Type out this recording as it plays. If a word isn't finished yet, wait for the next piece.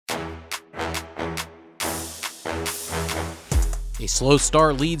A slow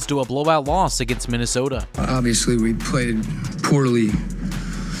start leads to a blowout loss against Minnesota. Obviously, we played poorly,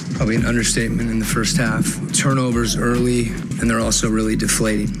 probably an understatement in the first half. Turnovers early, and they're also really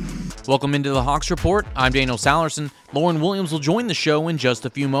deflating. Welcome into the Hawks Report. I'm Daniel Sallerson. Lauren Williams will join the show in just a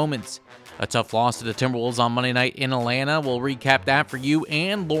few moments. A tough loss to the Timberwolves on Monday night in Atlanta. We'll recap that for you,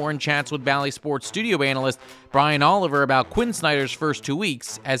 and Lauren chats with Bally Sports studio analyst Brian Oliver about Quin Snyder's first 2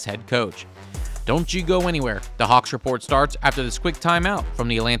 weeks as head coach. Don't you go anywhere. The Hawks Report starts after this quick timeout from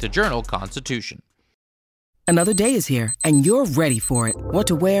the Atlanta Journal-Constitution. Another day is here, and you're ready for it. What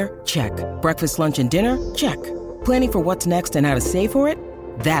to wear? Check. Breakfast, lunch, and dinner? Check. Planning for what's next and how to save for it?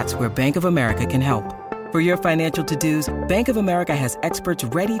 That's where Bank of America can help. For your financial to-dos, Bank of America has experts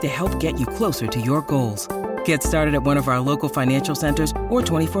ready to help get you closer to your goals. Get started at one of our local financial centers or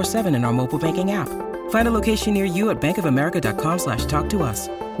 24/7 in our mobile banking app. Find a location near you at bankofamerica.com/talktous.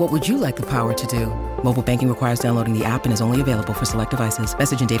 What would you like the power to do? Mobile banking requires downloading the app and is only available for select devices.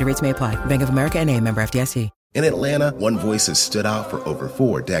 Message and data rates may apply. Bank of America N.A., member FDIC. In Atlanta, one voice has stood out for over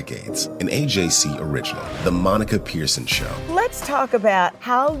 4 decades. An AJC original, The Monica Pearson Show. Let's talk about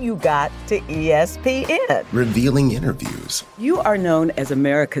how you got to ESPN. Revealing interviews. You are known as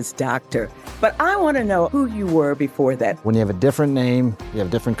America's doctor, but I want to know who you were before that. When you have a different name, you have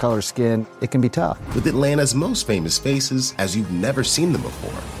different color skin, it can be tough. With Atlanta's most famous faces as you've never seen them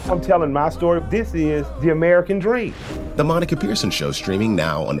before. I'm telling my story. This is the American dream. The Monica Pearson Show, streaming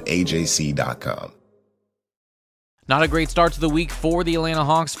now on AJC.com. Not a great start to the week for the Atlanta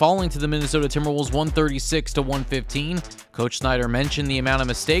Hawks, falling to the Minnesota Timberwolves 136-115. Coach Snyder mentioned the amount of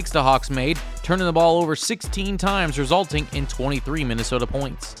mistakes the Hawks made, turning the ball over 16 times, resulting in 23 Minnesota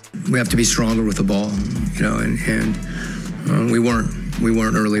points. We have to be stronger with the ball, and we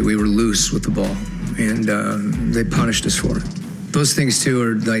weren't early. We were loose with the ball, and they punished us for it. Those things too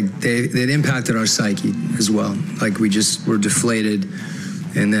are like they impacted our psyche as well. Like we just were deflated,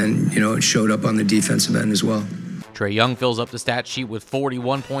 and then it showed up on the defensive end as well. Trae Young fills up the stat sheet with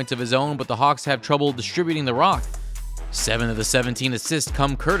 41 points of his own, but the Hawks have trouble distributing the rock. 7 of the 17 assists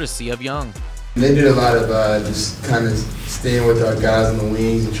come courtesy of Young. They did a lot of just kind of staying with our guys on the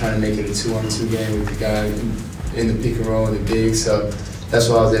wings and trying to make it a 2-on-2 game with the guy in the pick and roll and the big. So that's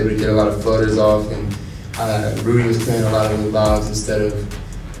why I was able to get a lot of floaters off, and Rudy was playing a lot of the lobs instead of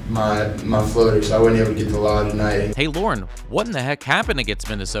my floater, so I wasn't able to get the lob tonight. Hey Lauren, what in the heck happened against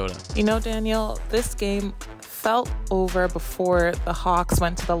Minnesota? Daniel, this game felt over before the Hawks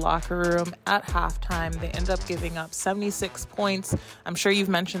went to the locker room at halftime. They end up giving up 76 points. I'm sure you've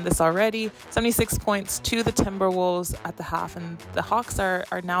mentioned this already. 76 points to the Timberwolves at the half, and the Hawks are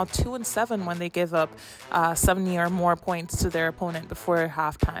now 2-7 when they give up 70 or more points to their opponent before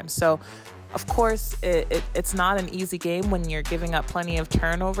halftime. So of course, it's not an easy game when you're giving up plenty of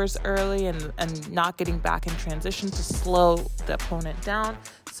turnovers early and not getting back in transition to slow the opponent down.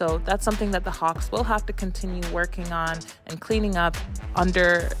 So that's something that the Hawks will have to continue working on and cleaning up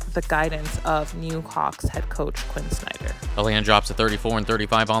under the guidance of new Hawks head coach Quin Snyder. Atlanta drops to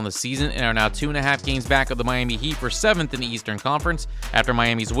 34-35 on the season and are now 2.5 games back of the Miami Heat for 7th in the Eastern Conference after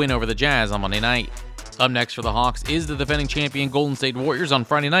Miami's win over the Jazz on Monday night. Up next for the Hawks is the defending champion Golden State Warriors on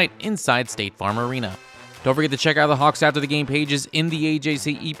Friday night inside State Farm Arena. Don't forget to check out the Hawks After the Game pages in the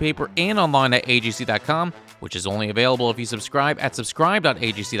AJC e-paper and online at AJC.com, which is only available if you subscribe at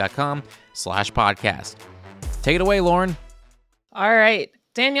subscribe.ajc.com/podcast. Take it away, Lauren. All right.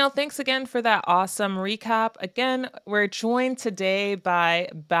 Danielle, thanks again for that awesome recap. Again, we're joined today by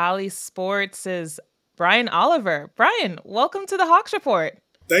Bally Sports' Brian Oliver. Brian, welcome to the Hawks Report.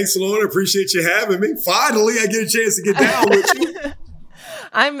 Thanks, Lauren. Appreciate you having me. Finally, I get a chance to get down with you.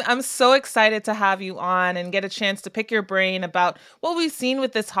 I'm so excited to have you on and get a chance to pick your brain about what we've seen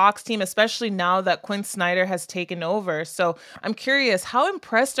with this Hawks team, especially now that Quin Snyder has taken over. So I'm curious, how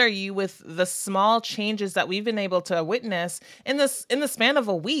impressed are you with the small changes that we've been able to witness in the span of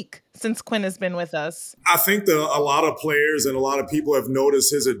a week since Quin has been with us? I think a lot of players and a lot of people have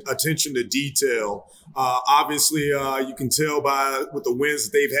noticed his attention to detail. Obviously, you can tell with the wins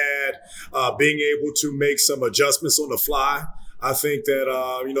that they've had, being able to make some adjustments on the fly. I think that,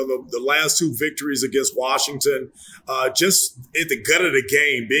 the last 2 victories against Washington, just at the gut of the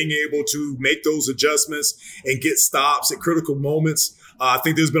game, being able to make those adjustments and get stops at critical moments. I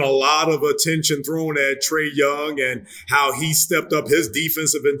think there's been a lot of attention thrown at Trae Young and how he stepped up his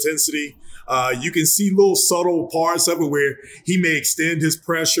defensive intensity. You can see little subtle parts of it where he may extend his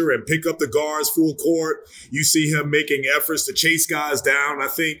pressure and pick up the guards full court. You see him making efforts to chase guys down. I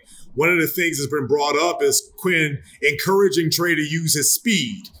think one of the things that's been brought up is Quin encouraging Trae to use his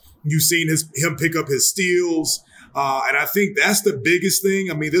speed. You've seen him pick up his steals. And I think that's the biggest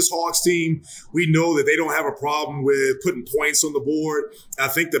thing. I mean, this Hawks team, we know that they don't have a problem with putting points on the board. I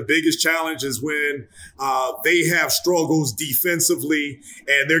think the biggest challenge is when they have struggles defensively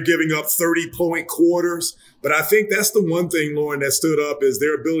and they're giving up 30-point quarters. But I think that's the one thing, Lauren, that stood up is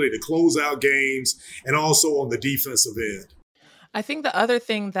their ability to close out games and also on the defensive end. I think the other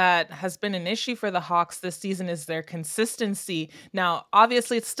thing that has been an issue for the Hawks this season is their consistency. Now,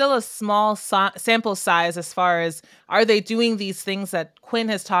 obviously, it's still a small sample size as far as are they doing these things that Quinn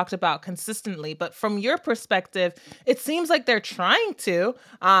has talked about consistently. But from your perspective, it seems like they're trying to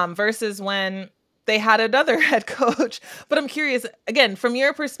versus when they had another head coach. But I'm curious, again, from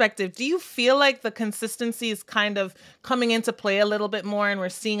your perspective, do you feel like the consistency is kind of coming into play a little bit more and we're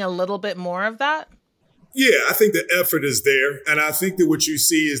seeing a little bit more of that? Yeah, I think the effort is there. And I think that what you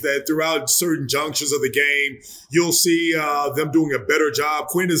see is that throughout certain junctures of the game, you'll see them doing a better job.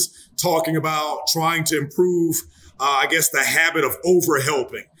 Quinn is talking about trying to improve, the habit of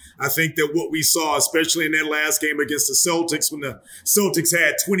overhelping. I think that what we saw, especially in that last game against the Celtics, when the Celtics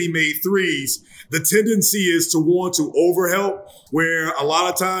had 20 made threes, the tendency is to want to overhelp, where a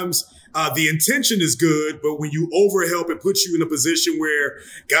lot of times the intention is good, but when you overhelp, it puts you in a position where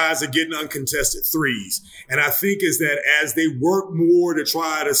guys are getting uncontested threes. And I think is that as they work more to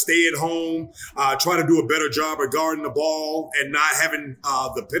try to stay at home, try to do a better job of guarding the ball and not having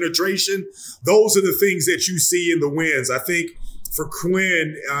the penetration, those are the things that you see in the wins. I think for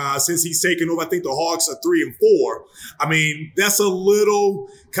Quinn, since he's taken over, I think the Hawks are 3-4. I mean, that's a little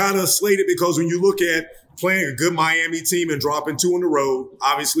kind of slated because when you look at playing a good Miami team and dropping 2 on the road,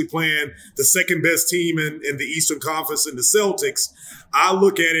 obviously playing the second best team in the Eastern Conference in the Celtics, I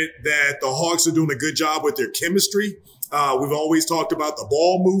look at it that the Hawks are doing a good job with their chemistry. We've always talked about the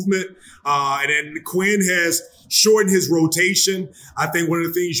ball movement. And then Quinn has shortened his rotation. I think one of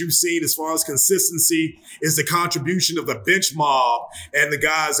the things you've seen as far as consistency is the contribution of the bench mob and the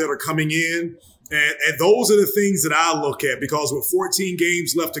guys that are coming in. And those are the things that I look at because with 14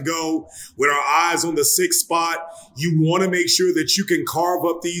 games left to go, with our eyes on the 6th spot, you want to make sure that you can carve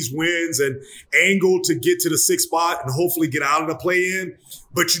up these wins and angle to get to the 6th spot and hopefully get out of the play-in.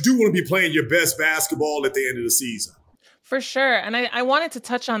 But you do want to be playing your best basketball at the end of the season. For sure. And I wanted to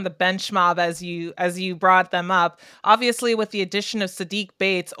touch on the bench mob as you brought them up. Obviously, with the addition of Sadiq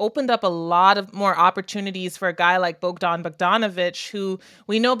Bates, opened up a lot of more opportunities for a guy like Bogdan Bogdanovic, who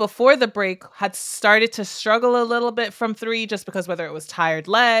we know before the break had started to struggle a little bit from three, just because whether it was tired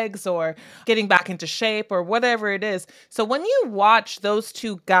legs or getting back into shape or whatever it is. So when you watch those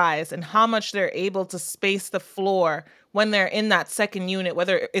two guys and how much they're able to space the floor when they're in that second unit,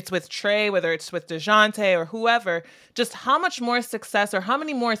 whether it's with Trey, whether it's with DeJounte or whoever, just how much more success or how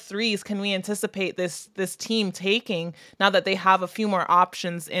many more threes can we anticipate this team taking now that they have a few more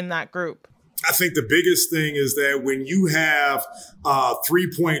options in that group? I think the biggest thing is that when you have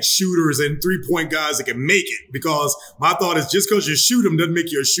 3-point shooters and 3-point guys that can make it, because my thought is just because you shoot them doesn't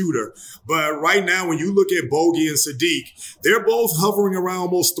make you a shooter. But right now, when you look at Bogey and Sadiq, they're both hovering around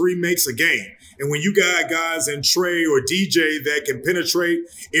almost 3 makes a game. And when you got guys in Trey or DJ that can penetrate,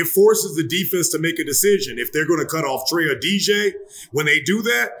 it forces the defense to make a decision. If they're going to cut off Trey or DJ, when they do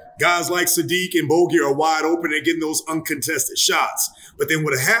that, guys like Sadiq and Bogey are wide open and getting those uncontested shots. But then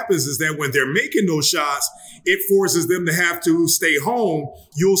what happens is that when they're making those shots, it forces them to have to stay home.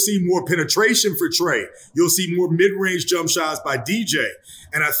 You'll see more penetration for Trey. You'll see more mid-range jump shots by DJ.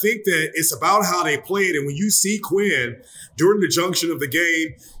 And I think that it's about how they play it. And when you see Quinn during the junction of the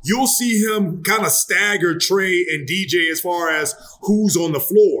game, you'll see him kind of stagger Trey and DJ as far as who's on the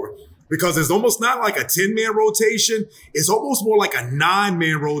floor. Because it's almost not like a 10-man rotation. It's almost more like a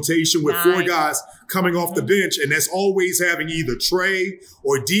 9-man rotation with 4 guys coming off the bench. And that's always having either Trey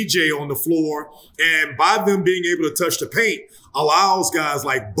or DJ on the floor. And by them being able to touch the paint allows guys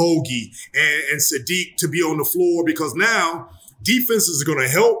like Bogey and Sadiq to be on the floor because now defenses are going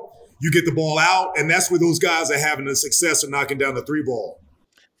to help you get the ball out. And that's where those guys are having the success of knocking down the 3 ball.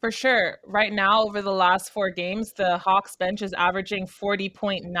 For sure. Right now, over the last 4 games, the Hawks bench is averaging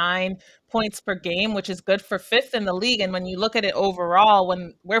 40.9 points per game, which is good for 5th in the league. And when you look at it overall,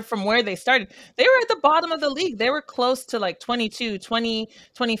 from where they started, they were at the bottom of the league. They were close to like 22, 20,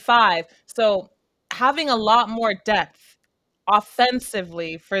 25. So having a lot more depth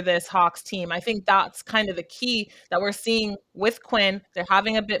offensively for this Hawks team. I think that's kind of the key that we're seeing with Quinn. They're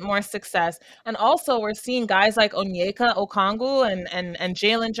having a bit more success. And also we're seeing guys like Onyeka Okongwu and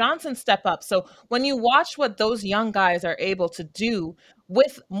Jalen Johnson step up. So when you watch what those young guys are able to do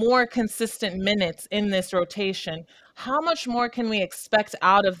with more consistent minutes in this rotation, how much more can we expect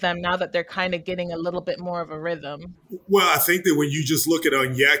out of them now that they're kind of getting a little bit more of a rhythm? Well, I think that when you just look at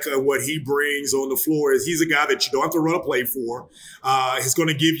Onyeka and what he brings on the floor is he's a guy that you don't have to run a play for. He's going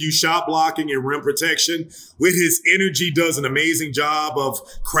to give you shot blocking and rim protection. With his energy, does an amazing job of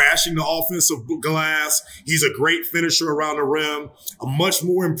crashing the offensive glass. He's a great finisher around the rim, a much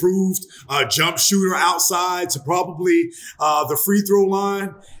more improved jump shooter outside to probably the free throw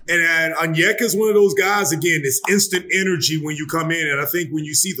line. And Onyeka is one of those guys, again, this instant energy when you come in. And I think when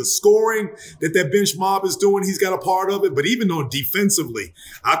you see the scoring that bench mob is doing, he's got a part of it. But even on defensively,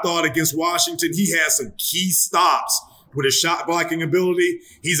 I thought against Washington, he had some key stops with his shot blocking ability.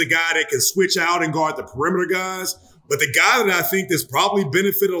 He's a guy that can switch out and guard the perimeter guys. But the guy that I think that's probably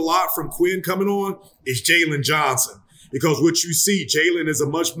benefited a lot from Quin coming on is Jalen Johnson. Because what you see, Jalen is a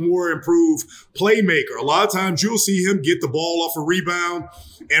much more improved playmaker. A lot of times you'll see him get the ball off a rebound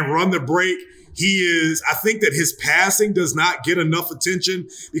and run the break. I think that his passing does not get enough attention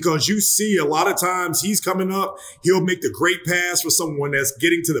because you see a lot of times he's coming up, he'll make the great pass for someone that's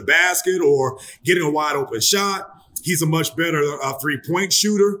getting to the basket or getting a wide open shot. He's a much better three-point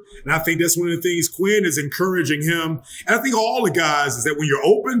shooter. And I think that's one of the things Quin is encouraging him. And I think all the guys is that when you're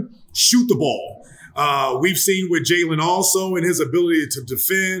open, shoot the ball. We've seen with Jalen also in his ability to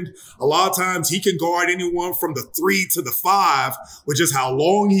defend. A lot of times he can guard anyone from the 3 to the 5 with just how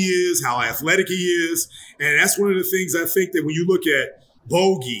long he is, how athletic he is. And that's one of the things I think that when you look at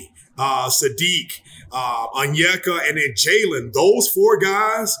Bogey, Sadiq, Onyeka, and then Jalen, those 4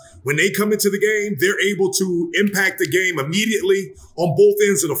 guys, when they come into the game, they're able to impact the game immediately on both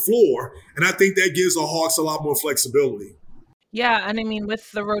ends of the floor. And I think that gives the Hawks a lot more flexibility. Yeah, and I mean, with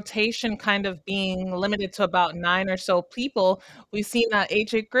the rotation kind of being limited to about 9 or so people, we've seen that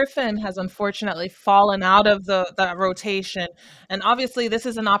AJ Griffin has unfortunately fallen out of that rotation. And obviously, this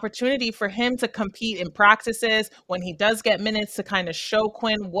is an opportunity for him to compete in practices when he does get minutes to kind of show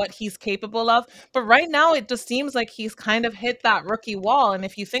Quin what he's capable of. But right now, it just seems like he's kind of hit that rookie wall. And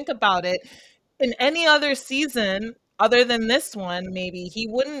if you think about it, in any other season other than this one, maybe he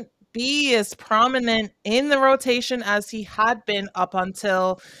wouldn't be as prominent in the rotation as he had been up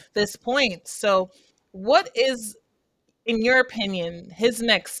until this point. So what is, in your opinion, his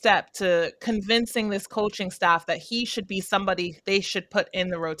next step to convincing this coaching staff that he should be somebody they should put in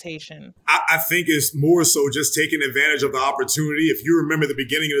the rotation? I think it's more so just taking advantage of the opportunity. If you remember the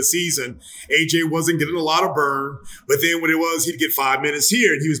beginning of the season, AJ wasn't getting a lot of burn, but then when it was, he'd get 5 minutes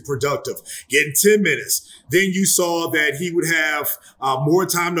here and he was productive, getting 10 minutes. Then you saw that he would have more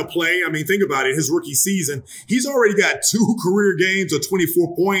time to play. I mean, think about it. His rookie season, he's already got 2 career games of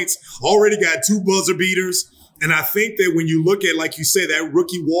 24 points, already got 2 buzzer beaters. And I think that when you look at, like you said, that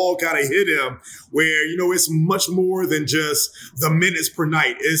rookie wall kind of hit him where, it's much more than just the minutes per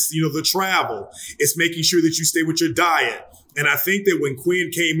night. It's, the travel. It's making sure that you stay with your diet. And I think that when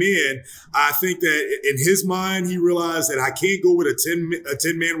Quin came in, I think that in his mind, he realized that I can't go with a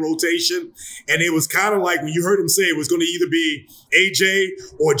 10-man rotation. And it was kind of like when you heard him say it was going to either be AJ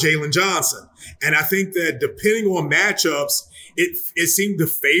or Jalen Johnson. And I think that depending on matchups, it seemed to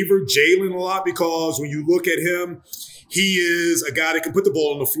favor Jalen a lot because when you look at him, he is a guy that can put the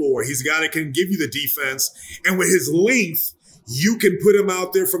ball on the floor. He's a guy that can give you the defense. And with his length, you can put him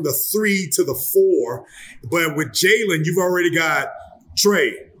out there from the 3 to the 4. But with Jalen, you've already got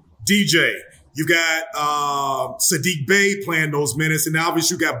Trey, DJ. You got Sadiq Bey playing those minutes. And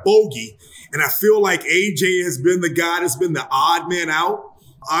obviously you got Bogey. And I feel like AJ has been the guy that's been the odd man out.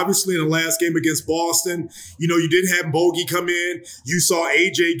 Obviously, in the last game against Boston, you didn't have Bogey come in. You saw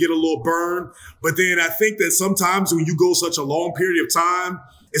AJ get a little burn. But then I think that sometimes when you go such a long period of time,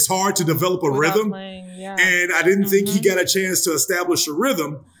 it's hard to develop a rhythm. Yeah. And I didn't think he got a chance to establish a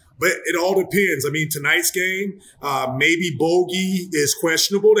rhythm. But it all depends. I mean, tonight's game, maybe Bogey is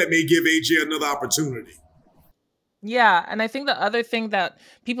questionable. That may give AJ another opportunity. Yeah, and I think the other thing that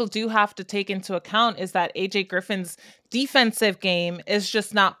people do have to take into account is that AJ Griffin's defensive game is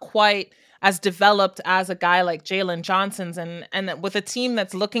just not quite as developed as a guy like Jalen Johnson's. And with a team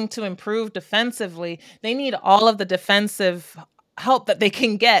that's looking to improve defensively, they need all of the defensive help that they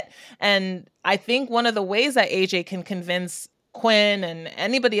can get. And I think one of the ways that AJ can convince Quin and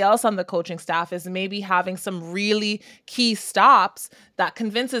anybody else on the coaching staff is maybe having some really key stops that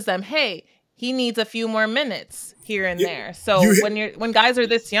convinces them, hey, he needs a few more minutes here and there. So when guys are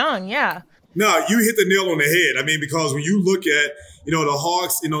this young, yeah. No, you hit the nail on the head. I mean, because when you look at, the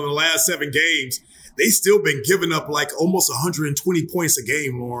Hawks, in the last 7 games, they still been giving up like almost 120 points a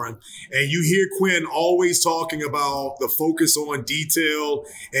game, Lauren. And you hear Quin always talking about the focus on detail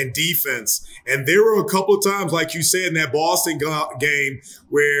and defense. And there were a couple of times, like you said, in that Boston game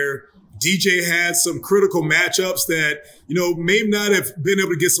where DJ had some critical matchups that, may not have been able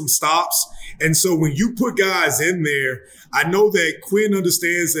to get some stops. And so when you put guys in there, I know that Quin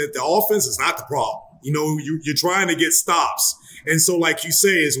understands that the offense is not the problem. You're trying to get stops. And so, like you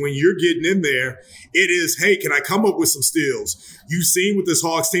say, is when you're getting in there, it is, hey, can I come up with some steals? You've seen with this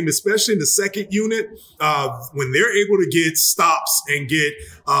Hawks team, especially in the second unit, when they're able to get stops and get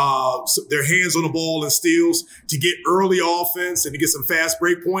their hands on the ball and steals to get early offense and to get some fast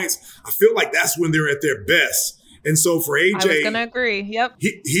break points, I feel like that's when they're at their best. And so for AJ, I was going to agree. Yep.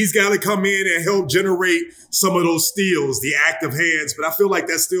 He's got to come in and help generate some of those steals, the active hands. But I feel like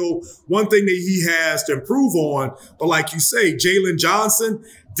that's still one thing that he has to improve on. But like you say, Jalen Johnson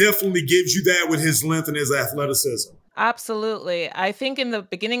definitely gives you that with his length and his athleticism. Absolutely. I think in the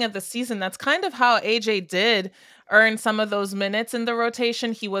beginning of the season, that's kind of how AJ did earn some of those minutes in the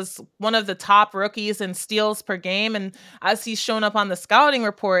rotation. He was one of the top rookies in steals per game. And as he's shown up on the scouting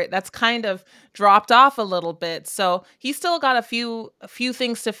report, that's kind of dropped off a little bit. So he's still got a few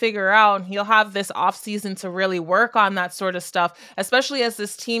things to figure out. And he'll have this offseason to really work on that sort of stuff, especially as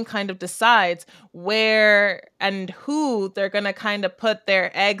this team kind of decides where and who they're going to kind of put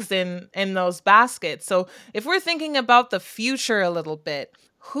their eggs in those baskets. So if we're thinking about the future a little bit,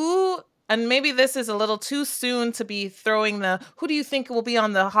 and maybe this is a little too soon to be throwing who do you think will be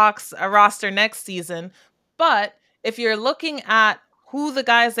on the Hawks roster next season? But if you're looking at who the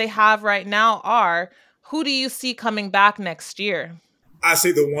guys they have right now are, who do you see coming back next year? I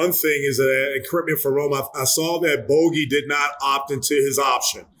say the one thing is that, and correct me if I'm wrong, I saw that Bogey did not opt into his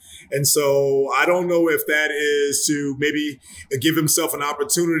option. And so I don't know if that is to maybe give himself an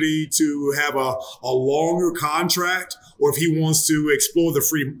opportunity to have a longer contract, or if he wants to explore the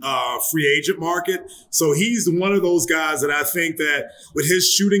free agent market. So he's one of those guys that I think that with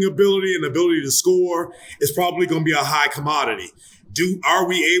his shooting ability and ability to score is probably going to be a high commodity. Are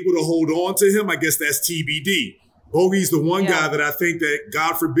we able to hold on to him? I guess that's TBD. Bogey's the one guy that I think that,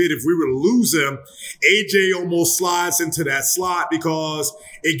 God forbid, if we were to lose him, AJ almost slides into that slot because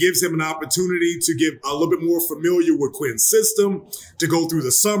it gives him an opportunity to get a little bit more familiar with Quin's system, to go through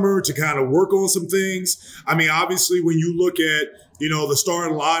the summer, to kind of work on some things. I mean, obviously, when you look at, the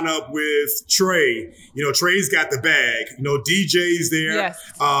starting lineup with Trey, Trey's got the bag. DJ's there.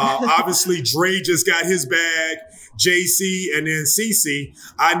 Yes. Obviously, Dre just got his bag. JC and then CC.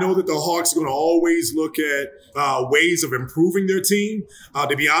 I know that the Hawks are going to always look at ways of improving their team.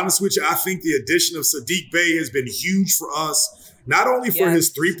 To be honest with you, I think the addition of Saddiq Bey has been huge for us, not only for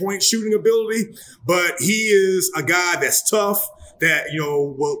his three-point shooting ability, but he is a guy that's tough, that,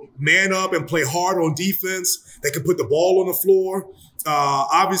 will man up and play hard on defense, that can put the ball on the floor.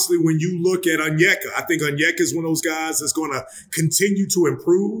 Obviously, when you look at Onyeka, I think Onyeka is one of those guys that's going to continue to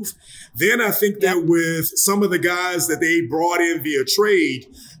improve. Then I think that with some of the guys that they brought in via trade,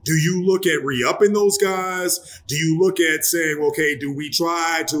 do you look at re-upping those guys? Do you look at saying, okay, do we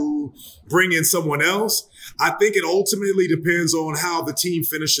try to bring in someone else? I think it ultimately depends on how the team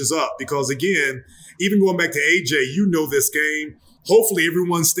finishes up. Because again, even going back to AJ, this game. Hopefully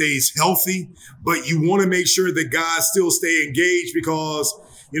everyone stays healthy, but you want to make sure that guys still stay engaged because,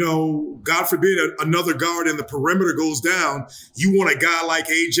 God forbid another guard in the perimeter goes down. You want a guy like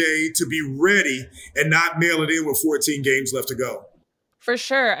AJ to be ready and not mail it in with 14 games left to go. For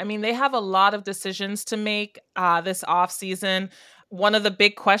sure. I mean, they have a lot of decisions to make this offseason. One of the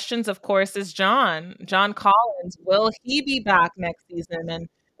big questions, of course, is John Collins. Will he be back next season? And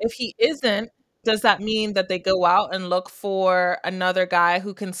if he isn't, does that mean that they go out and look for another guy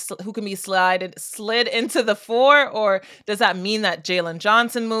who can be slid into the four, or does that mean that Jalen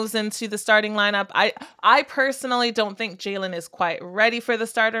Johnson moves into the starting lineup? I personally don't think Jalen is quite ready for the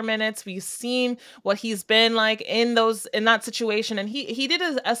starter minutes. We've seen what he's been like in that situation, and he did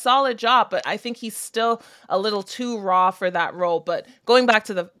a solid job, but I think he's still a little too raw for that role. But going back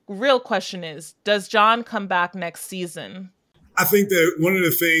to the real question is, does John come back next season? I think that one of the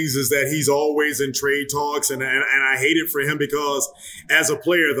things is that he's always in trade talks, and I hate it for him because as a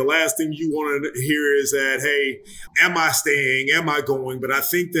player, the last thing you want to hear is that, hey, am I staying? Am I going? But I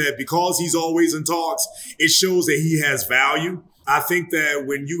think that because he's always in talks, it shows that he has value. I think that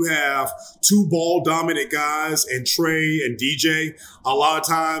when you have two ball-dominant guys and Trey and DJ, a lot of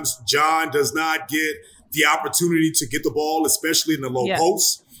times John does not get the opportunity to get the ball, especially in the low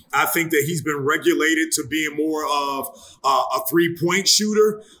post. I think that he's been regulated to being more of a three-point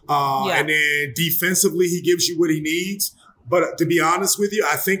shooter. And then defensively, he gives you what he needs. But to be honest with you,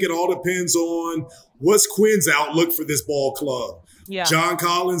 I think it all depends on what's Quin's outlook for this ball club. Yeah. John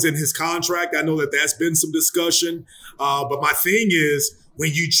Collins and his contract, I know that that's been some discussion. But my thing is,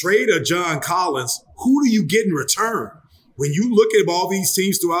 when you trade a John Collins, who do you get in return? When you look at all these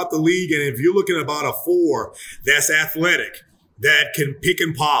teams throughout the league, and if you're looking at about a 4 that's athletic, that can pick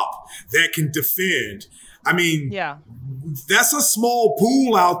and pop, that can defend, I mean, that's a small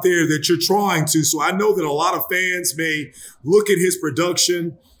pool out there that you're trying to. So I know that a lot of fans may look at his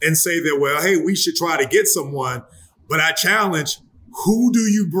production and say that, well, hey, we should try to get someone. But I challenge, who do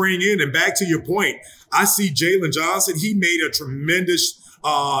you bring in? And back to your point, I see Jalen Johnson. He made a tremendous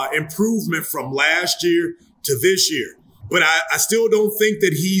improvement from last year to this year. But I still don't think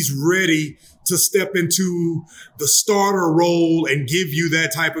that he's ready to step into the starter role and give you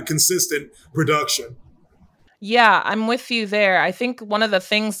that type of consistent production. Yeah, I'm with you there. I think one of the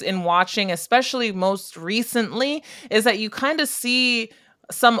things in watching, especially most recently, is that you kind of see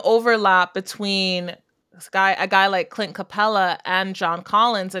some overlap between a guy like Clint Capella and John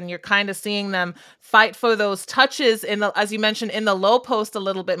Collins, and you're kind of seeing them fight for those touches as you mentioned, in the low post a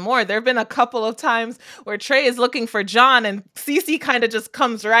little bit more. There have been a couple of times where Trey is looking for John and CeCe kind of just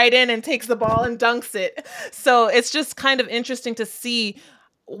comes right in and takes the ball and dunks it. So it's just kind of interesting to see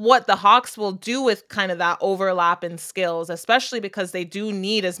what the Hawks will do with kind of that overlap in skills, especially because they do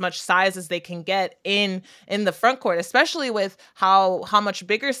need as much size as they can get in the front court, especially with how much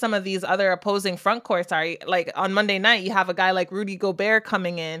bigger some of these other opposing front courts are. Like on Monday night, you have a guy like Rudy Gobert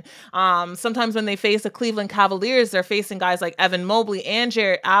coming in. Sometimes when they face the Cleveland Cavaliers, they're facing guys like Evan Mobley and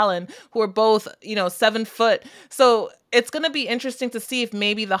Jarrett Allen, who are both, 7 foot. So it's going to be interesting to see if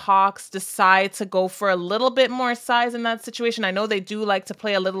maybe the Hawks decide to go for a little bit more size in that situation. I know they do like to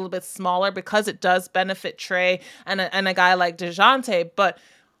play a little bit smaller because it does benefit Trey and a guy like DeJounte, but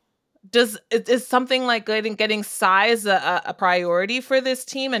is something like getting size a priority for this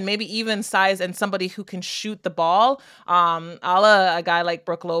team, and maybe even size and somebody who can shoot the ball, a la a guy like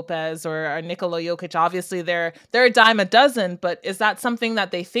Brook Lopez or Nikola Jokic? Obviously, they're a dime a dozen, but is that something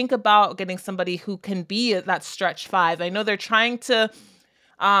that they think about, getting somebody who can be that stretch 5? I know they're trying to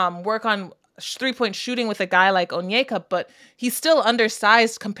work on 3-point shooting with a guy like Onyeka, but he's still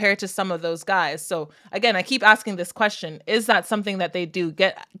undersized compared to some of those guys. So again, I keep asking this question: is that something that they do,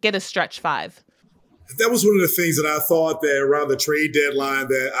 get a stretch 5? That was one of the things that I thought that around the trade deadline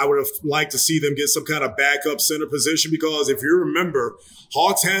that I would have liked to see them get some kind of backup center position, because if you remember,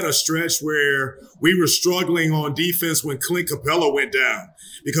 Hawks had a stretch where we were struggling on defense when Clint Capella went down.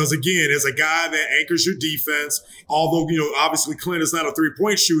 Because again, as a guy that anchors your defense, although, obviously Clint is not a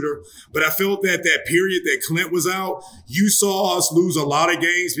 3-point shooter, but I felt that period that Clint was out, you saw us lose a lot of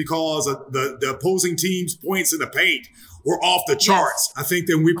games because of the opposing team's points in the paint were off the charts. Yes. I think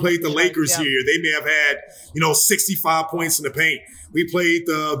that when we played the Lakers here, they may have had, 65 points in the paint. We played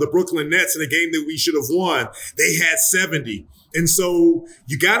the Brooklyn Nets in a game that we should have won. They had 70. And so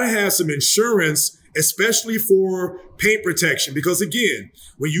you got to have some insurance, especially for paint protection. Because again,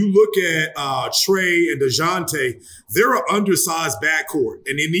 when you look at Trey and DeJounte, they're an undersized backcourt.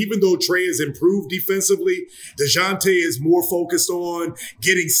 And then even though Trey has improved defensively, DeJounte is more focused on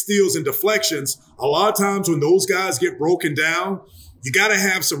getting steals and deflections. A lot of times when those guys get broken down, you got to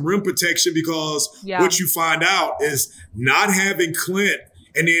have some rim protection, because what you find out is not having Clint,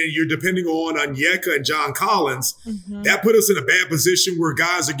 and then you're depending on Onyeka and John Collins, that put us in a bad position where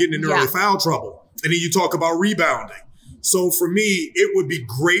guys are getting in early foul trouble. And then you talk about rebounding. So for me, it would be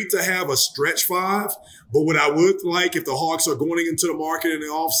great to have a stretch 5. But what I would like, if the Hawks are going into the market in the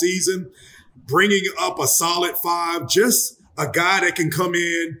offseason, bringing up a solid 5, just a guy that can come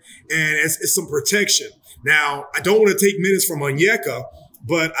in and it's some protection. Now, I don't want to take minutes from Onyeka,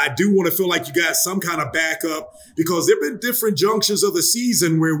 but I do want to feel like you got some kind of backup, because there have been different junctions of the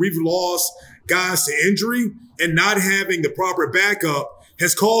season where we've lost guys to injury, and not having the proper backup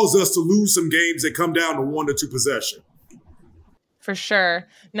has caused us to lose some games that come down to 1 or 2 possession. For sure.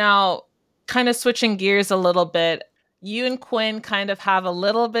 Now, kind of switching gears a little bit, you and Quin kind of have a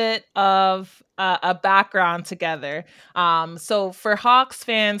little bit of a background together. So for Hawks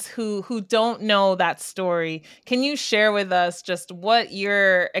fans who don't know that story, can you share with us just what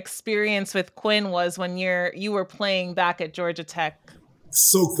your experience with Quin was when you were playing back at Georgia Tech?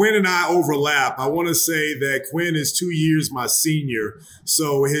 So Quin and I overlap. I want to say that Quin is 2 years my senior.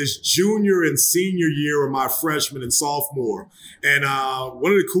 So his junior and senior year are my freshman and sophomore. And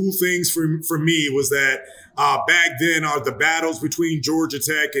one of the cool things for me was that back then, the battles between Georgia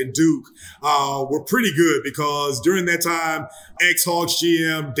Tech and Duke were pretty good because during that time, ex-Hawks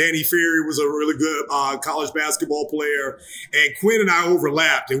GM Danny Ferry was a really good college basketball player, and Quin and I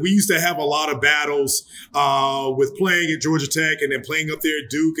overlapped, and we used to have a lot of battles with playing at Georgia Tech and then playing up there at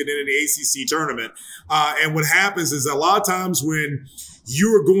Duke and then in the ACC tournament. And what happens is a lot of times when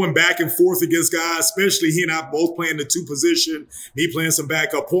you were going back and forth against guys, especially he and I both playing the 2 position, me playing some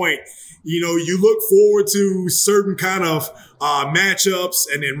backup point, you look forward to certain kind of matchups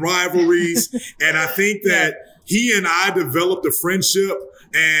and then rivalries. And I think that he and I developed a friendship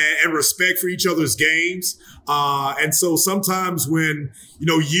and respect for each other's games. And so sometimes when,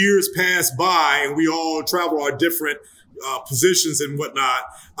 years pass by and we all travel our different positions and whatnot,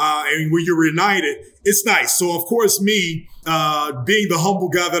 and when you're united, it's nice. So, of course, me, being the humble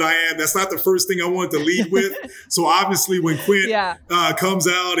guy that I am, that's not the first thing I wanted to lead with. So, obviously, when Quin comes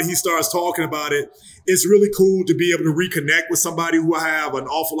out and he starts talking about it, it's really cool to be able to reconnect with somebody who I have an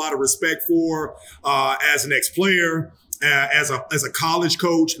awful lot of respect for as an ex-player, as a college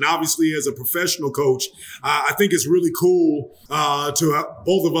coach, and obviously as a professional coach. I think it's really cool to have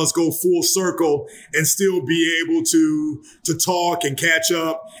both of us go full circle and still be able to talk and catch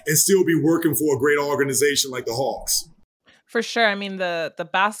up and still be working for a great organization like the Hawks. For sure. I mean, the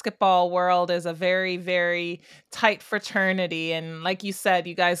basketball world is a very, very tight fraternity. And like you said,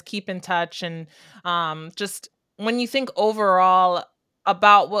 you guys keep in touch. And just when you think overall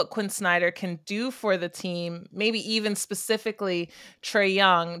about what Quin Snyder can do for the team, maybe even specifically Trae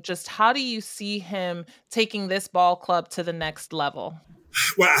Young, just how do you see him taking this ball club to the next level?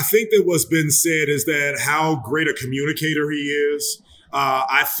 Well, I think that what's been said is that how great a communicator he is.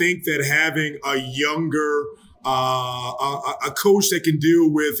 I think that having a younger a coach that can deal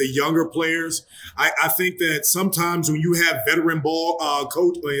with the younger players. I think that sometimes when you have veteran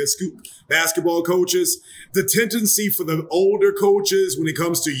basketball coaches, the tendency for the older coaches when it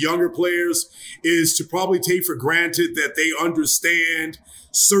comes to younger players is to probably take for granted that they understand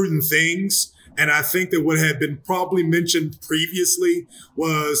certain things. And I think that what had been probably mentioned previously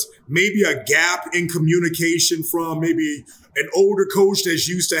was maybe a gap in communication from maybe an older coach that's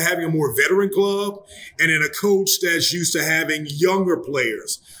used to having a more veteran club and then a coach that's used to having younger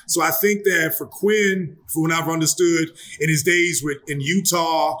players. So I think that for Quin, from what I've understood in his days in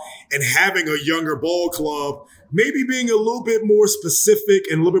Utah and having a younger ball club, maybe being a little bit more specific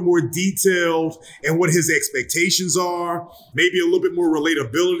and a little bit more detailed in what his expectations are, maybe a little bit more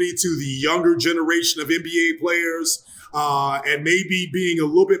relatability to the younger generation of NBA players, and maybe being a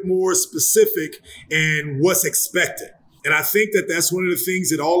little bit more specific in what's expected. And I think that that's one of the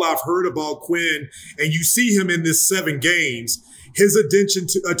things that all I've heard about Quin, and you see him in this 7 games, his attention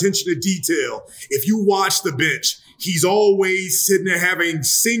to detail. If you watch the bench, he's always sitting there having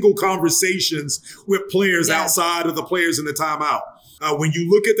single conversations with players outside of the players in the timeout. When you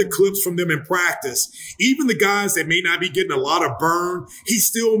look at the clips from them in practice, even the guys that may not be getting a lot of burn, he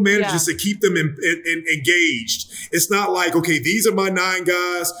still manages to keep them engaged. It's not like, okay, these are my 9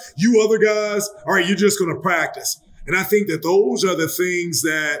 guys. You other guys, all right, you're just going to practice. And I think that those are the things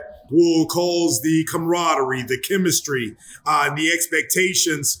that will cause the camaraderie, the chemistry, and the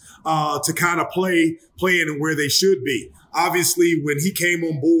expectations to kind of play in where they should be. Obviously, when he came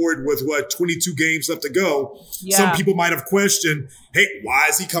on board with 22 games left to go, some people might have questioned, hey, why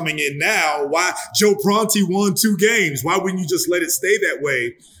is he coming in now? Why Joe Pronti won 2 games? Why wouldn't you just let it stay that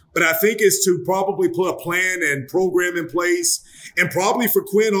way? But I think it's to probably put a plan and program in place, and probably for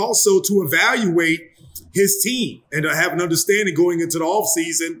Quin also to evaluate his team and to have an understanding going into the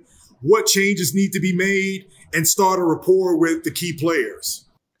offseason what changes need to be made and start a rapport with the key players.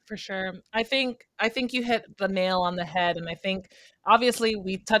 For sure. I think you hit the nail on the head. And I think obviously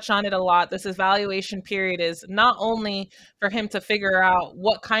we touch on it a lot. This evaluation period is not only for him to figure out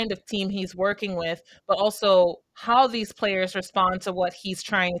what kind of team he's working with, but also how these players respond to what he's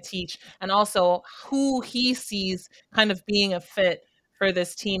trying to teach, and also who he sees kind of being a fit for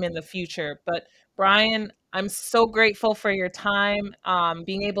this team in the future. But Brian, I'm so grateful for your time,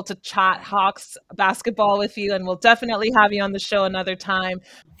 being able to chat Hawks basketball with you, and we'll definitely have you on the show another time.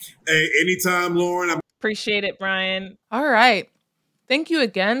 Hey, anytime, Lauren. Appreciate it, Brian. All right. Thank you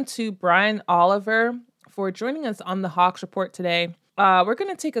again to Brian Oliver for joining us on the Hawks Report today. We're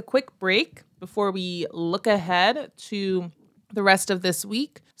going to take a quick break before we look ahead to the rest of this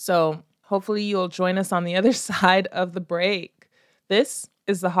week. So hopefully you'll join us on the other side of the break. This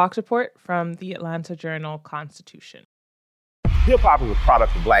is the Hawks Report from the Atlanta Journal-Constitution. Hip-hop is a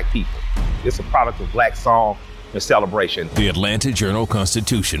product of Black people. It's a product of Black song, and celebration. The Atlanta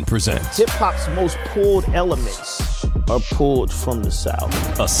Journal-Constitution presents hip-hop's most pulled elements are pulled from the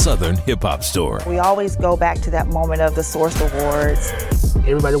South. A Southern hip-hop story. We always go back to that moment of the Source Awards.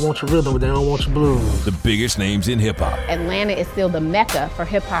 Everybody wants your rhythm, but they don't want your blues. The biggest names in hip-hop. Atlanta is still the mecca for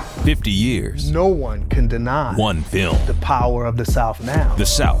hip-hop. 50 years. No one can deny one film. The power of the South now. The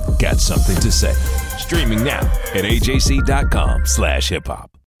South got something to say. Streaming now at ajc.com/hiphop.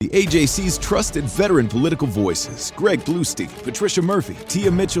 The AJC's trusted veteran political voices, Greg Bluestein, Patricia Murphy,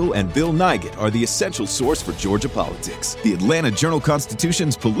 Tia Mitchell, and Bill Nygut, are the essential source for Georgia politics. The Atlanta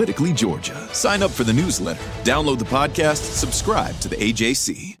Journal-Constitution's Politically Georgia. Sign up for the newsletter, download the podcast, subscribe to the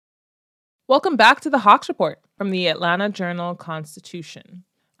AJC. Welcome back to the Hawks Report from the Atlanta Journal-Constitution.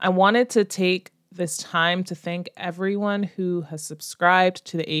 I wanted to take this time to thank everyone who has subscribed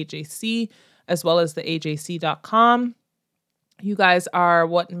to the AJC, as well as the AJC.com. You guys are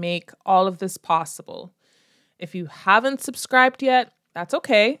what make all of this possible. If you haven't subscribed yet, that's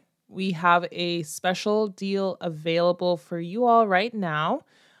okay. We have a special deal available for you all right now.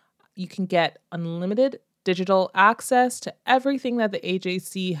 You can get unlimited digital access to everything that the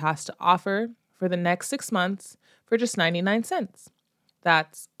AJC has to offer for the next 6 months for just 99 cents.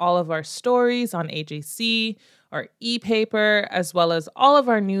 That's all of our stories on AJC, our e-paper, as well as all of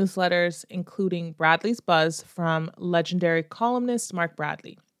our newsletters, including Bradley's Buzz from legendary columnist Mark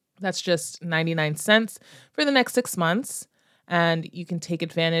Bradley. That's just 99 cents for the next 6 months. And you can take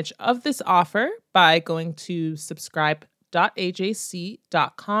advantage of this offer by going to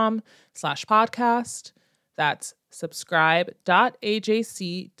subscribe.ajc.com/podcast. That's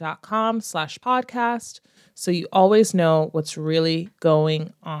subscribe.ajc.com/podcast. So you always know what's really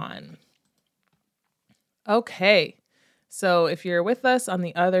going on. Okay, so if you're with us on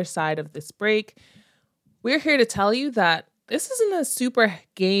the other side of this break, we're here to tell you that this isn't a super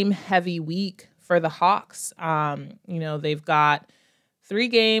game-heavy week for the Hawks. They've got 3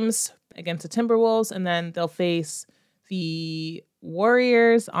 games against the Timberwolves, and then they'll face the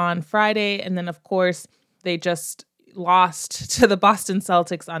Warriors on Friday, and then, of course, they just lost to the Boston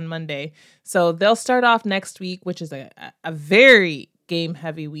Celtics on Monday. So they'll start off next week, which is a very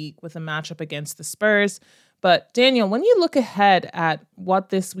game-heavy week with a matchup against the Spurs. But Daniel, when you look ahead at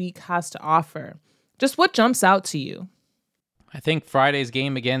what this week has to offer, just what jumps out to you? I think Friday's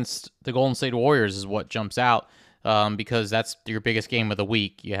game against the Golden State Warriors is what jumps out because that's your biggest game of the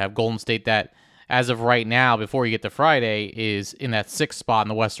week. You have Golden State that, as of right now, before you get to Friday, is in that 6th spot in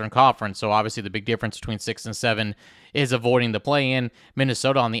the Western Conference. So obviously the big difference between 6 and 7 is avoiding the play-in.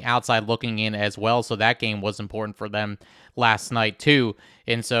 Minnesota on the outside looking in as well, so that game was important for them last night too.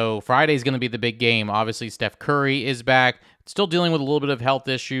 And so Friday's going to be the big game. Obviously Steph Curry is back, still dealing with a little bit of health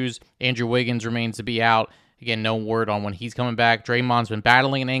issues. Andrew Wiggins remains to be out. Again, no word on when he's coming back. Draymond's been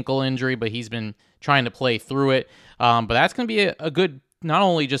battling an ankle injury, but he's been trying to play through it. But that's going to be a good, not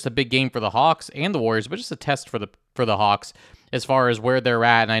only just a big game for the Hawks and the Warriors, but just a test for the Hawks as far as where they're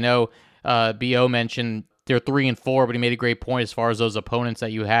at. And I know B.O. mentioned they're 3-4, but he made a great point as far as those opponents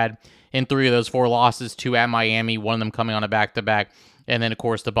that you had in 3 of those 4 losses, 2 at Miami, one of them coming on a back-to-back, and then, of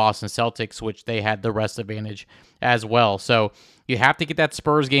course, the Boston Celtics, which they had the rest advantage as well. So you have to get that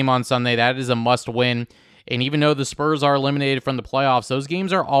Spurs game on Sunday. That is a must-win. And even though the Spurs are eliminated from the playoffs, those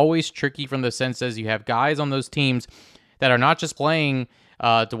games are always tricky from the sense as you have guys on those teams that are not just playing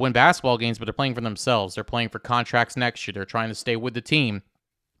to win basketball games, but they're playing for themselves. They're playing for contracts next year. They're trying to stay with the team.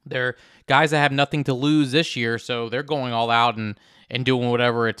 They're guys that have nothing to lose this year, so they're going all out and doing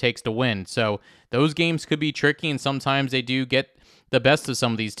whatever it takes to win. So those games could be tricky, and sometimes they do get the best of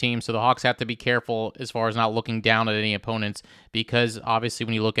some of these teams, so the Hawks have to be careful as far as not looking down at any opponents, because obviously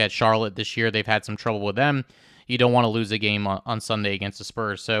when you look at Charlotte this year, they've had some trouble with them. You don't want to lose a game on Sunday against the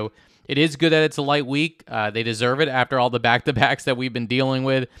Spurs. So it is good that it's a light week. They deserve it after all the back-to-backs that we've been dealing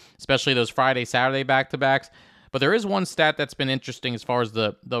with, especially those Friday, Saturday back-to-backs. But there is one stat that's been interesting as far as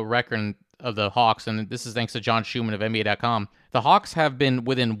the record of the Hawks, and this is thanks to John Schumann of NBA.com. The Hawks have been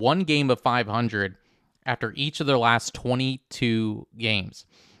within 1 game of 500 after each of their last 22 games.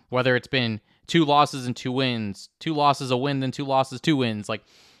 Whether it's been 2 losses and 2 wins, 2 losses, a win, then 2 losses, 2 wins. Like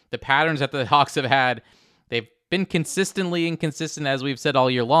the patterns that the Hawks have had, they've been consistently inconsistent, as we've said all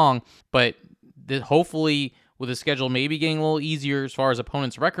year long, but hopefully with the schedule maybe getting a little easier as far as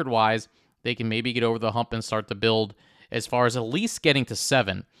opponents record-wise, they can maybe get over the hump and start to build as far as at least getting to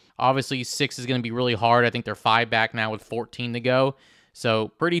 7. Obviously, 6 is going to be really hard. I think they're 5 back now with 14 to go. So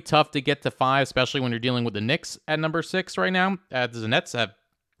pretty tough to get to 5, especially when you're dealing with the Knicks at number 6 right now. The Nets have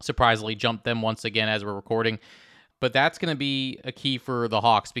surprisingly jumped them once again as we're recording. But that's going to be a key for the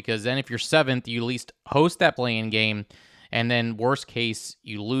Hawks, because then if you're 7th, you at least host that play-in game. And then worst case,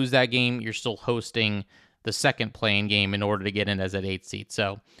 you lose that game, you're still hosting the second play-in game in order to get in as that 8th seed.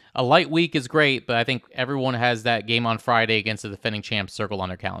 So a light week is great, but I think everyone has that game on Friday against the defending champs circled on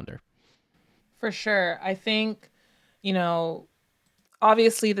their calendar. For sure. I think,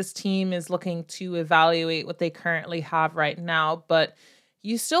 obviously this team is looking to evaluate what they currently have right now, but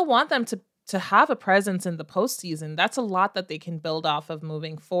you still want them to have a presence in the postseason. That's a lot that they can build off of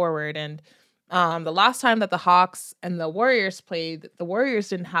moving forward. And the last time that the Hawks and the Warriors played, the Warriors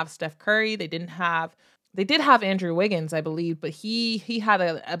didn't have Steph Curry. They did have Andrew Wiggins, I believe, but he had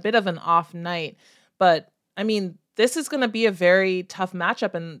a bit of an off night. But I mean, this is going to be a very tough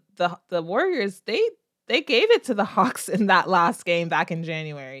matchup, and the Warriors, they gave it to the Hawks in that last game back in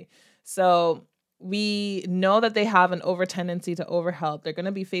January. So we know that they have an over tendency to overhelp. They're going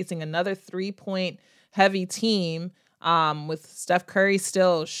to be facing another 3-point heavy team with Steph Curry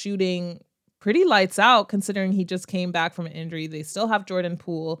still shooting pretty lights out considering he just came back from an injury. They still have Jordan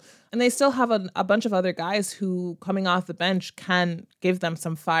Poole, and they still have a bunch of other guys who, coming off the bench, can give them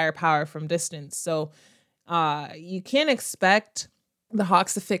some firepower from distance. So you can't expect the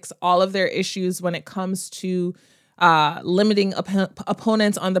Hawks to fix all of their issues when it comes to limiting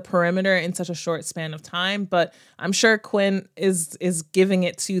opponents on the perimeter in such a short span of time. But I'm sure Quin is giving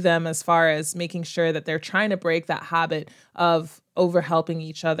it to them as far as making sure that they're trying to break that habit of overhelping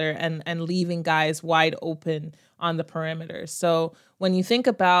each other and leaving guys wide open on the perimeter. So when you think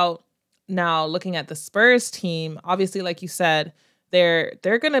about now looking at the Spurs team, obviously, like you said, they're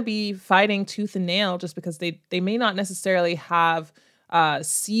going to be fighting tooth and nail just because they may not necessarily have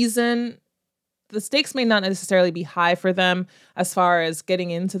season. The stakes may not necessarily be high for them as far as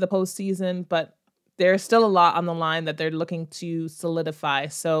getting into the postseason, but there's still a lot on the line that they're looking to solidify.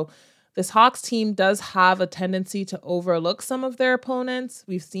 So this Hawks team does have a tendency to overlook some of their opponents.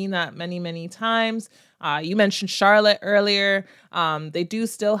 We've seen that many, many times. You mentioned Charlotte earlier. They do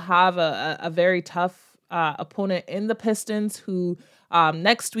still have a very tough opponent in the Pistons who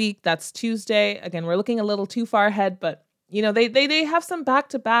next week, that's Tuesday. Again, we're looking a little too far ahead, but they have some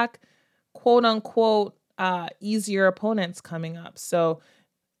back-to-back quote unquote easier opponents coming up. So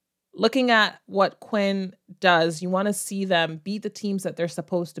looking at what Quin does, you want to see them beat the teams that they're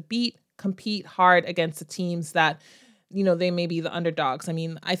supposed to beat, compete hard against the teams that, they may be the underdogs. I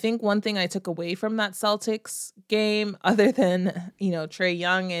mean, I think one thing I took away from that Celtics game, other than, Trae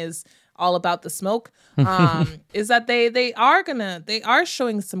Young is all about the smoke, is that they are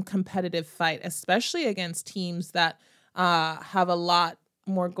showing some competitive fight, especially against teams that have a lot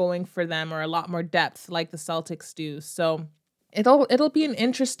more going for them or a lot more depth like the Celtics do. So it'll be an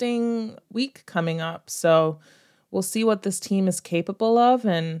interesting week coming up. So we'll see what this team is capable of,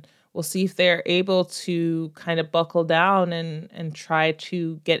 and we'll see if they're able to kind of buckle down and try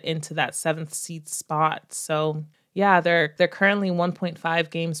to get into that 7th seed spot. So yeah, they're currently 1.5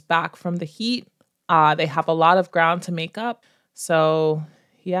 games back from the Heat. They have a lot of ground to make up. So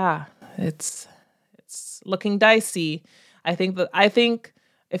yeah, it's looking dicey. I think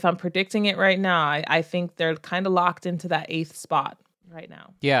if I'm predicting it right now, I think they're kind of locked into that 8th spot right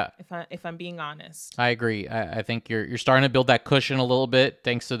now. Yeah. If I'm being honest. I agree. I think you're starting to build that cushion a little bit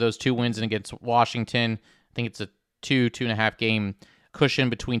thanks to those 2 wins against Washington. I think it's a 2.5 game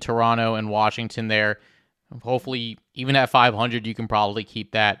cushion between Toronto and Washington there. Hopefully, even at 500, you can probably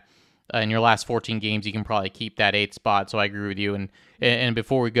keep that. In your last 14 games, you can probably keep that 8th spot. So I agree with you. And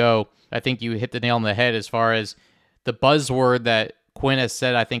before we go, I think you hit the nail on the head as far as the buzzword that Quin has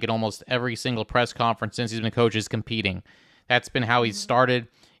said, I think, in almost every single press conference since he's been coach is competing. That's been how he's started.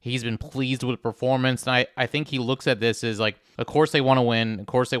 He's been pleased with performance. And I think he looks at this as like, of course they want to win. Of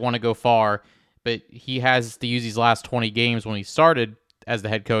course they want to go far. But he has to use these last 20 games when he started as the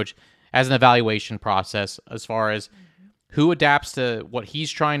head coach as an evaluation process as far as who adapts to what he's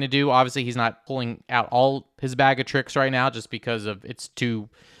trying to do. Obviously, he's not pulling out all his bag of tricks right now just because of it's too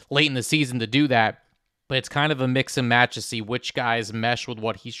late in the season to do that. But it's kind of a mix and match to see which guys mesh with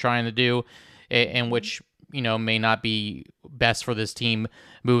what he's trying to do and which, may not be best for this team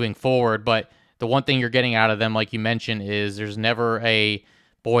moving forward. But the one thing you're getting out of them, like you mentioned, is there's never a,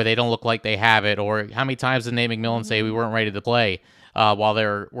 boy, they don't look like they have it. Or how many times did Nate McMillan say we weren't ready to play while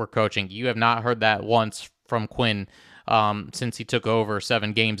we're coaching? You have not heard that once from Quin since he took over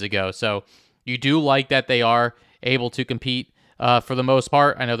 7 games ago. So you do like that they are able to compete for the most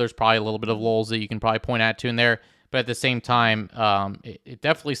part. I know there's probably a little bit of lulls that you can probably point out to in there, but at the same time, it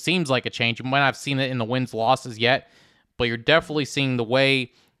definitely seems like a change. You might not have seen it in the wins, losses yet, but you're definitely seeing the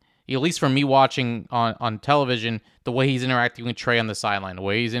way, at least from me watching on television, the way he's interacting with Trae on the sideline, the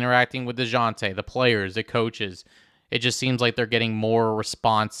way he's interacting with DeJounte, the players, the coaches. It just seems like they're getting more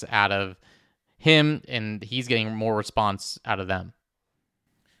response out of him, and he's getting more response out of them.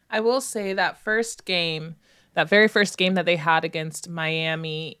 I will say that very first game that they had against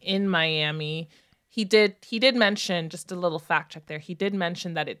Miami in Miami, he did mention, just a little fact check there, he did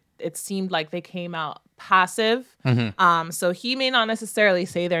mention that it seemed like they came out passive. So he may not necessarily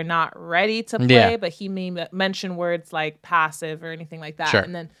say they're not ready to play, but he may mention words like passive or anything like that. Sure.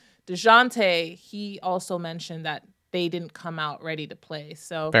 And then DeJounte, he also mentioned that they didn't come out ready to play.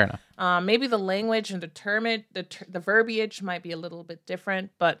 So fair enough. Maybe the language and the verbiage might be a little bit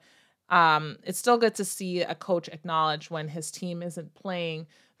different, but it's still good to see a coach acknowledge when his team isn't playing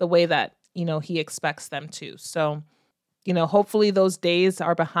the way that, he expects them to. So, hopefully those days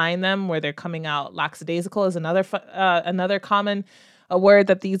are behind them where they're coming out lackadaisical is another common word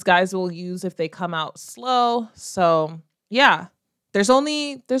that these guys will use if they come out slow. So yeah, there's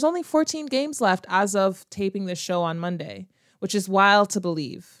only 14 games left as of taping this show on Monday, which is wild to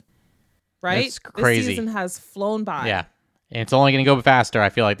believe, right? It's crazy. This season has flown by. Yeah. And it's only going to go faster. I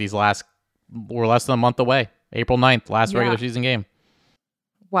feel like we're less than a month away. April 9th, last regular season game.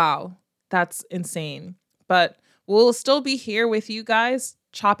 Wow. That's insane. But we'll still be here with you guys,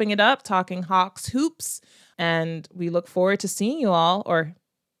 chopping it up, talking Hawks hoops. And we look forward to seeing you all, or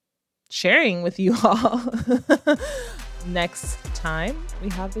sharing with you all, next time we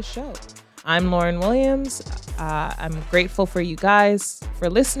have this show. I'm Lauren Williams. I'm grateful for you guys for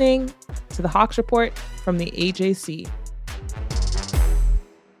listening to the Hawks Report from the AJC.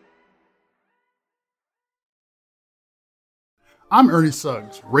 I'm Ernie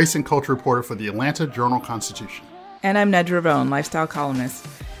Suggs, race and culture reporter for the Atlanta Journal-Constitution. And I'm Nedra Ravone, lifestyle columnist.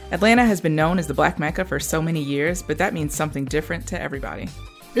 Atlanta has been known as the Black Mecca for so many years, but that means something different to everybody.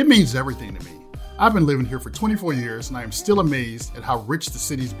 It means everything to me. I've been living here for 24 years, and I am still amazed at how rich the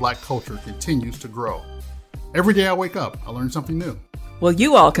city's Black culture continues to grow. Every day I wake up, I learn something new. Well,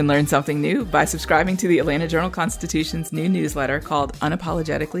 you all can learn something new by subscribing to the Atlanta Journal-Constitution's new newsletter called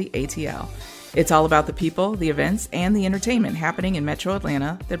Unapologetically ATL. It's all about the people, the events, and the entertainment happening in Metro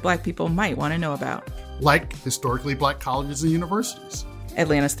Atlanta that Black people might want to know about. Like historically Black colleges and universities,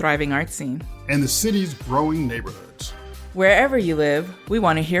 Atlanta's thriving art scene, and the city's growing neighborhoods. Wherever you live, we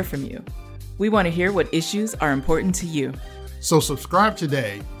want to hear from you. We want to hear what issues are important to you. So subscribe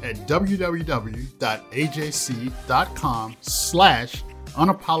today at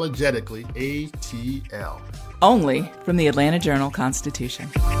www.ajc.com/unapologeticallyATL. Only from the Atlanta Journal-Constitution.